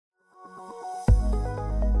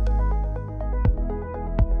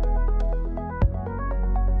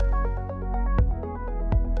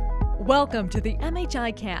Welcome to the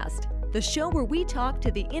MHI Cast, the show where we talk to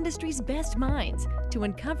the industry's best minds to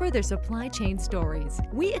uncover their supply chain stories.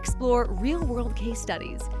 We explore real-world case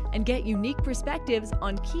studies and get unique perspectives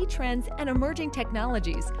on key trends and emerging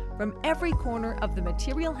technologies from every corner of the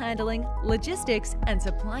material handling, logistics, and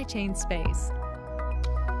supply chain space.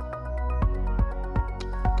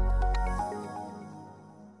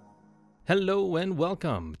 Hello and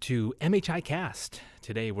welcome to MHI Cast.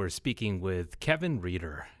 Today we're speaking with Kevin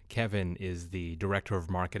Reeder. Kevin is the Director of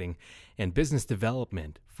Marketing and Business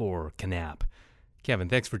Development for Knapp. Kevin,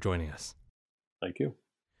 thanks for joining us. Thank you.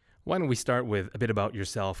 Why don't we start with a bit about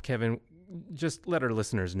yourself. Kevin, just let our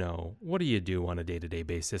listeners know, what do you do on a day-to-day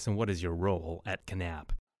basis and what is your role at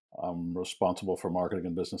Knapp? I'm responsible for marketing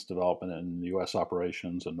and business development in U.S.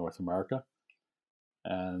 operations in North America.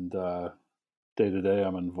 And day to day,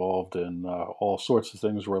 I'm involved in all sorts of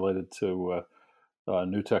things related to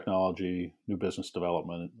new technology, new business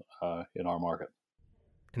development in our market.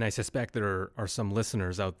 And I suspect there are some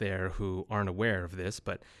listeners out there who aren't aware of this,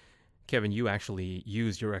 but Kevin, you actually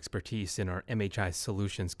use your expertise in our MHI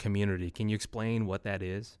Solutions community. Can you explain what that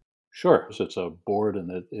is? Sure. So it's a board,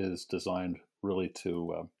 and it is designed really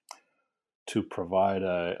to provide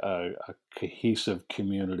a cohesive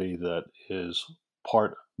community that is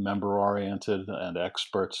part member-oriented and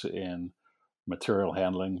experts in material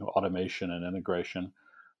handling, automation, and integration,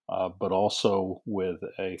 but also with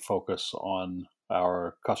a focus on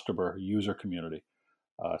our customer user community,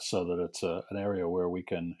 so that it's an area where we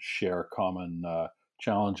can share common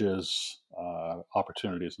challenges,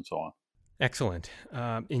 opportunities, and so on. Excellent.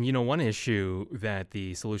 And one issue that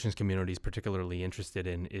the solutions community is particularly interested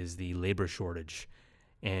in is the labor shortage,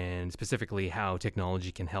 and specifically how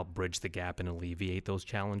technology can help bridge the gap and alleviate those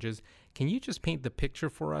challenges. Can you just paint the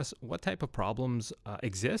picture for us? What type of problems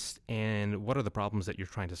exist, and what are the problems that you're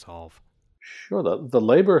trying to solve? Sure. The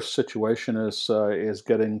labor situation is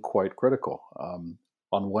getting quite critical.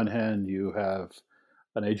 On one hand, you have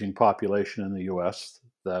an aging population in the U.S.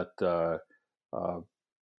 that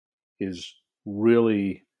is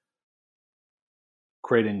really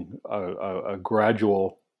creating a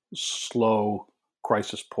gradual, slow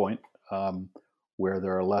crisis point, where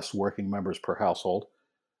there are less working members per household.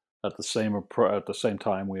 At the same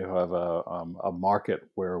time, we have a market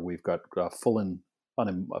where we've got full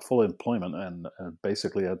employment, and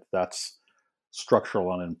basically that's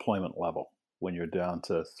structural unemployment level when you're down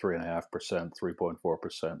to 3.5%,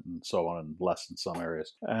 3.4%, and so on, and less in some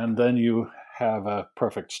areas. And then you have a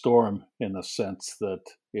perfect storm in the sense that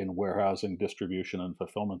in warehousing, distribution, and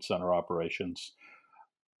fulfillment center operations,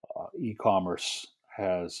 e-commerce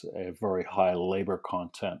has a very high labor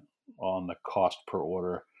content on the cost per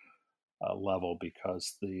order level,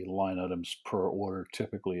 because the line items per order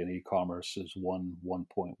typically in e-commerce is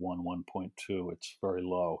 1.1, 1.2. It's very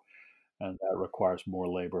low, and that requires more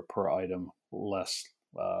labor per item, less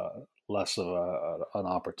of an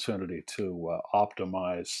opportunity to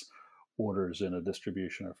optimize orders in a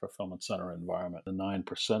distribution or fulfillment center environment,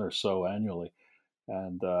 9% or so annually.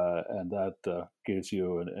 And that gives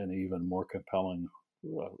you an even more compelling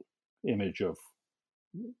image of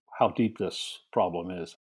how deep this problem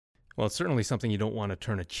is. Well, it's certainly something you don't want to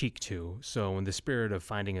turn a cheek to. So in the spirit of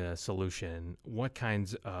finding a solution, what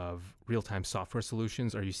kinds of real-time software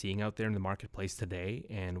solutions are you seeing out there in the marketplace today,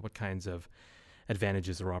 and what kinds of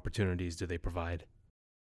advantages or opportunities do they provide?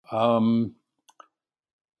 I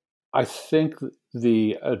think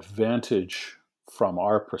the advantage from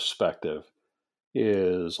our perspective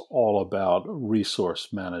is all about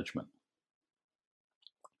resource management.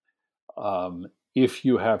 If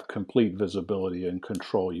you have complete visibility and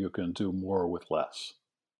control, you can do more with less.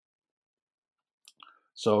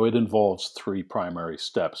 So it involves three primary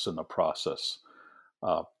steps in the process: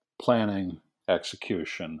 planning,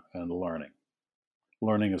 execution, and learning.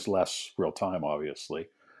 Learning is less real time, obviously,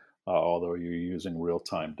 although you're using real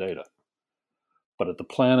time data. But at the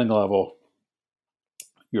planning level,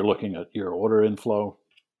 you're looking at your order inflow,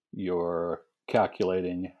 you're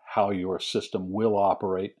calculating how your system will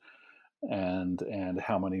operate, and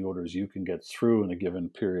how many orders you can get through in a given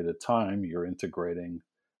period of time. You're integrating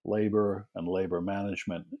labor and labor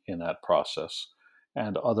management in that process,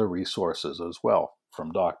 and other resources as well,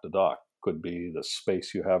 from dock to dock. Could be the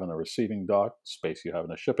space you have in the receiving dock, space you have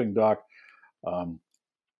in the shipping dock,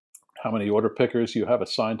 how many order pickers you have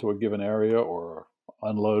assigned to a given area, or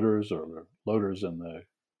unloaders or loaders in the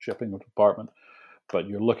shipping department. But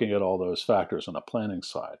you're looking at all those factors on the planning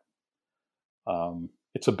side.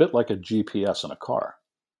 It's a bit like a GPS in a car,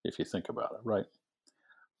 if you think about it, right?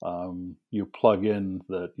 You plug in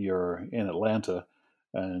that you're in Atlanta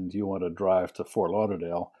and you want to drive to Fort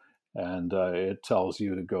Lauderdale, and it tells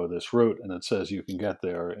you to go this route, and it says you can get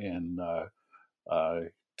there in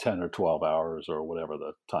 10 or 12 hours or whatever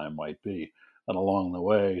the time might be. And along the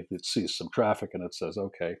way, it sees some traffic and it says,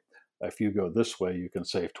 okay, if you go this way, you can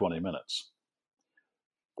save 20 minutes.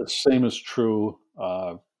 The same is true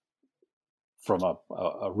from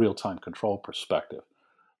a real time control perspective.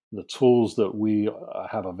 The tools that we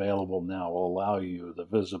have available now will allow you the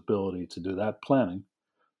visibility to do that planning,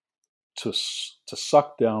 to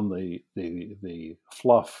suck down the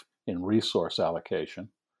fluff in resource allocation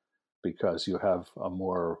because you have a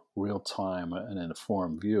more real time and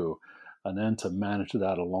informed view, and then to manage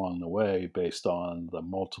that along the way based on the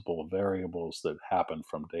multiple variables that happen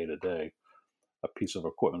from day to day. A piece of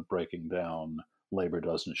equipment breaking down, labor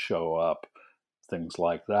doesn't show up, things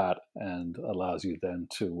like that, and allows you then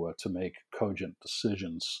to make cogent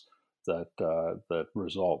decisions that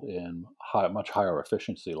result in much higher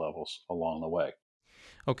efficiency levels along the way.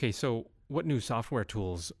 Okay, so what new software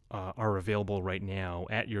tools are available right now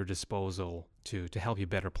at your disposal to help you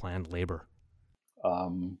better plan labor?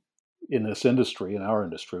 Um, in this industry, in our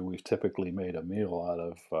industry, we've typically made a meal out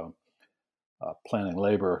of planning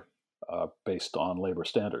labor based on labor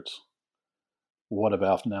standards. What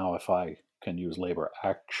about now if I can use labor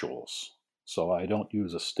actuals? So I don't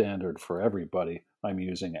use a standard for everybody. I'm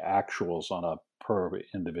using actuals on a per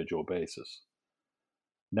individual basis.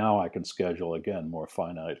 Now I can schedule again more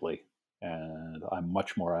finitely, and I'm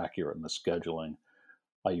much more accurate in the scheduling.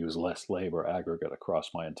 I use less labor aggregate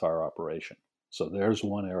across my entire operation. So there's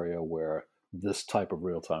one area where this type of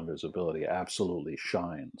real-time visibility absolutely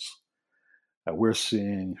shines. And we're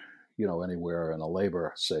seeing, anywhere in a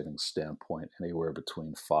labor savings standpoint, anywhere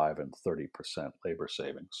between 5 and 30% labor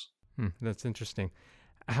savings. That's interesting.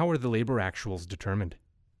 How are the labor actuals determined?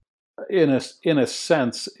 In a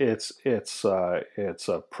sense, it's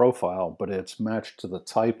a profile, but it's matched to the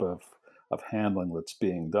type of handling that's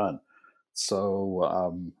being done.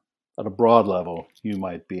 So, at a broad level, you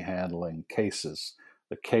might be handling cases.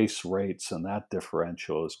 The case rates and that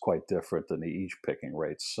differential is quite different than the each picking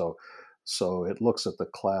rates. So it looks at the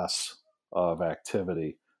class of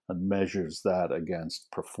activity and measures that against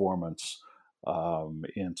performance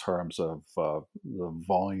in terms of the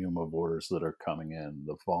volume of orders that are coming in,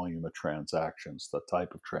 the volume of transactions, the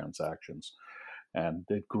type of transactions, and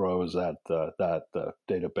it grows that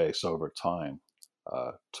database over time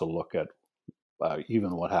to look at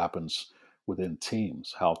even what happens within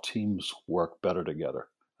teams, how teams work better together.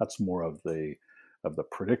 That's more of the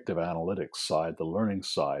predictive analytics side, the learning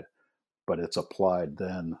side, but it's applied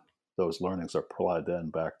then. Those learnings are applied then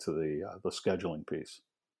back to the scheduling piece.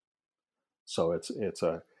 So it's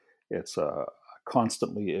a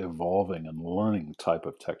constantly evolving and learning type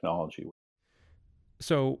of technology.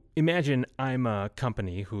 So imagine I'm a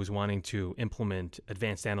company who's wanting to implement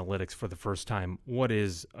advanced analytics for the first time. What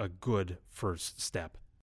is a good first step?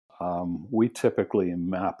 We typically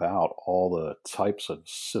map out all the types of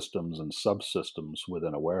systems and subsystems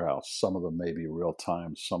within a warehouse. Some of them may be real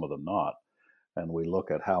time, some of them not. And we look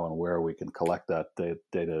at how and where we can collect that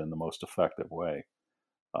data in the most effective way.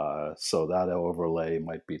 So that overlay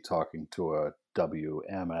might be talking to a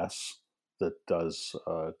WMS that does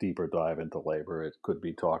a deeper dive into labor. It could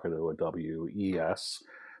be talking to a WES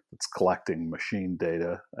that's collecting machine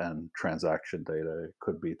data and transaction data. It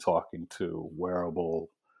could be talking to wearable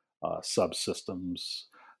subsystems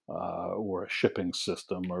or a shipping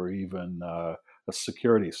system or even a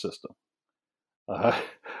security system. Uh,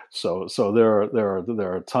 so there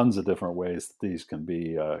are tons of different ways that these can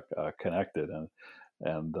be connected,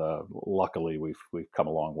 and luckily we've come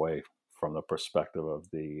a long way from the perspective of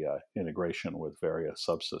the integration with various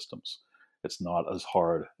subsystems. It's not as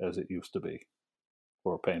hard as it used to be,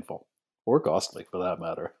 or painful, or costly for that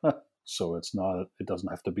matter. So it doesn't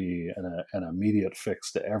have to be an immediate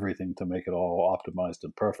fix to everything to make it all optimized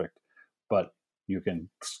and perfect, but you can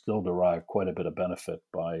still derive quite a bit of benefit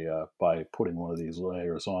by putting one of these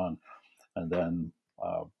layers on and then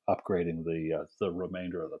upgrading the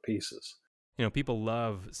remainder of the pieces. People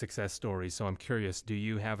love success stories, so I'm curious, do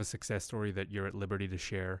you have a success story that you're at liberty to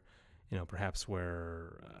share? Perhaps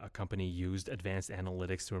where a company used advanced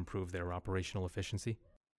analytics to improve their operational efficiency?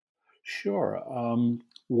 Sure.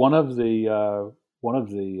 One of the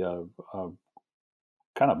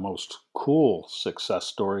kind of most cool success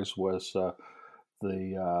stories was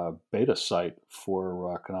the beta site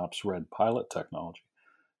for Canop's Red Pilot technology.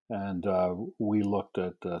 And we looked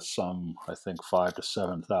at some, I think, 5 to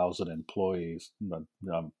 7,000 employees,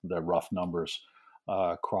 their rough numbers,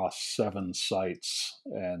 across 7 sites,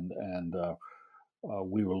 and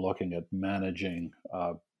we were looking at managing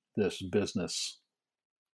this business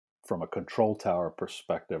from a control tower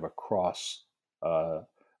perspective across a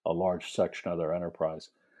large section of their enterprise.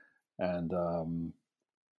 And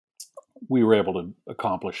we were able to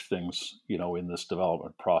accomplish things, in this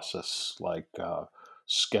development process, like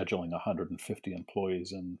scheduling 150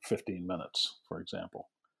 employees in 15 minutes, for example,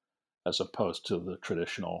 as opposed to the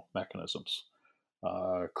traditional mechanisms.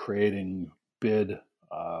 Creating bid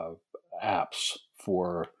apps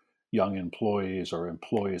for young employees or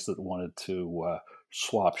employees that wanted to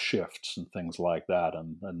swap shifts and things like that,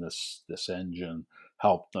 and this engine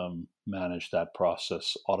helped them manage that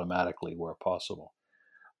process automatically where possible.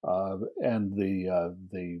 And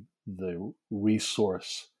the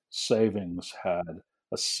resource savings had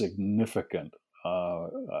a significant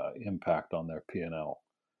impact on their P&L,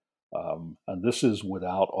 and this is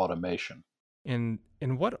without automation. And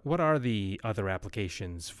what are the other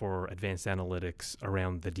applications for advanced analytics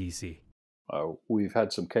around the DC? We've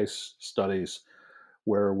had some case studies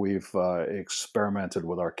where we've experimented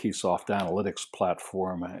with our Keysoft Analytics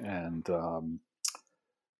platform and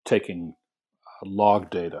taking log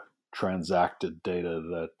data, transacted data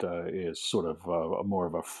that is sort of more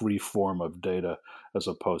of a free form of data as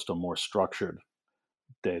opposed to more structured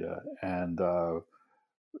data, and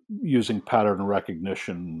using pattern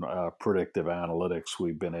recognition, predictive analytics,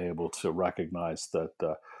 we've been able to recognize that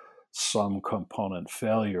some component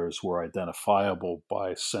failures were identifiable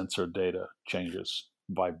by sensor data changes,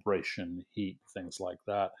 vibration, heat, things like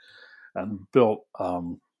that, and built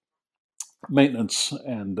maintenance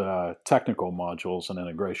and technical modules and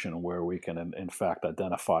integration where we can, in fact,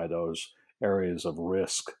 identify those areas of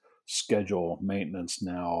risk, schedule maintenance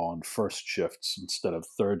now on first shifts instead of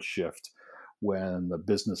third shift, when the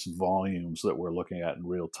business volumes that we're looking at in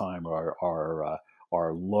real time are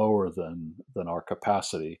lower than our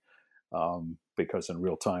capacity, because in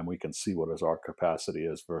real time we can see what our capacity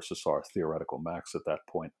is versus our theoretical max at that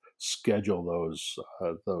point. Schedule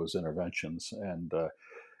those interventions, and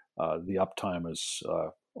the uptime is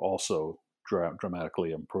also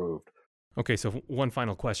dramatically improved. Okay, so one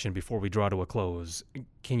final question before we draw to a close.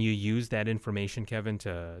 Can you use that information, Kevin,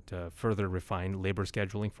 to further refine labor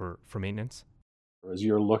scheduling for maintenance? As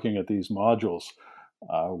you're looking at these modules,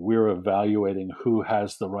 we're evaluating who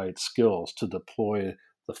has the right skills to deploy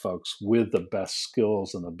the folks with the best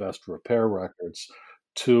skills and the best repair records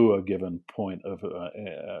to a given point,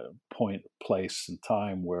 place, and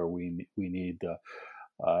time where we need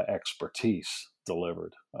expertise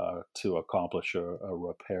delivered to accomplish a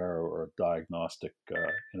repair or a diagnostic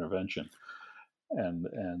intervention,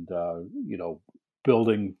 and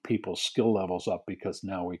building people's skill levels up, because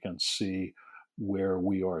now we can see where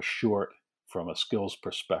we are short from a skills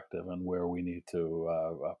perspective and where we need to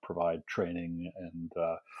provide training and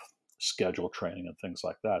schedule training and things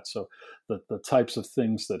like that. So the types of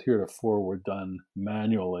things that heretofore were done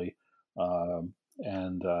manually,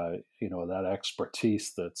 and that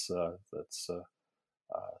expertise that's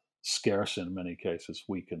scarce in many cases,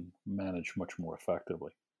 we can manage much more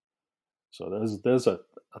effectively. So there's a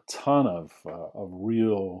ton of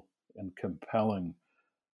real and compelling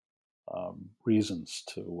reasons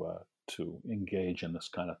to engage in this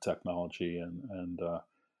kind of technology, and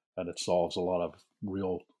it solves a lot of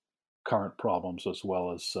real current problems as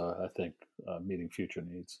well as I think meeting future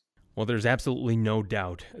needs. Well, there's absolutely no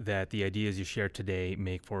doubt that the ideas you shared today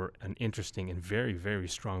make for an interesting and very, very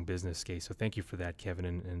strong business case. So thank you for that, Kevin,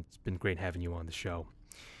 and it's been great having you on the show.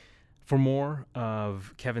 For more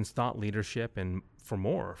of Kevin's thought leadership and for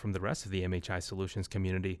more from the rest of the MHI Solutions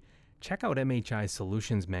community, check out MHI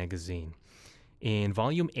Solutions magazine. In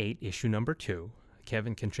Volume 8, Issue Number 2,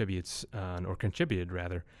 Kevin contributed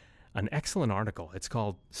an excellent article. It's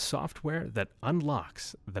called Software That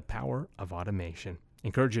Unlocks the Power of Automation.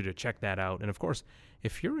 Encourage you to check that out. And of course,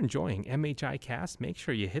 if you're enjoying MHI Cast, make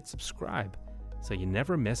sure you hit subscribe so you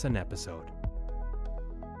never miss an episode.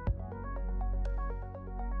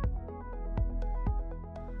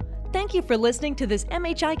 Thank you for listening to this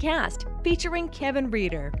MHI Cast featuring Kevin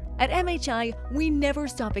Reeder. At MHI, we never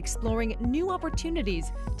stop exploring new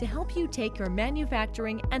opportunities to help you take your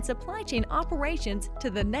manufacturing and supply chain operations to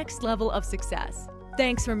the next level of success.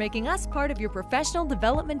 Thanks for making us part of your professional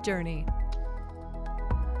development journey.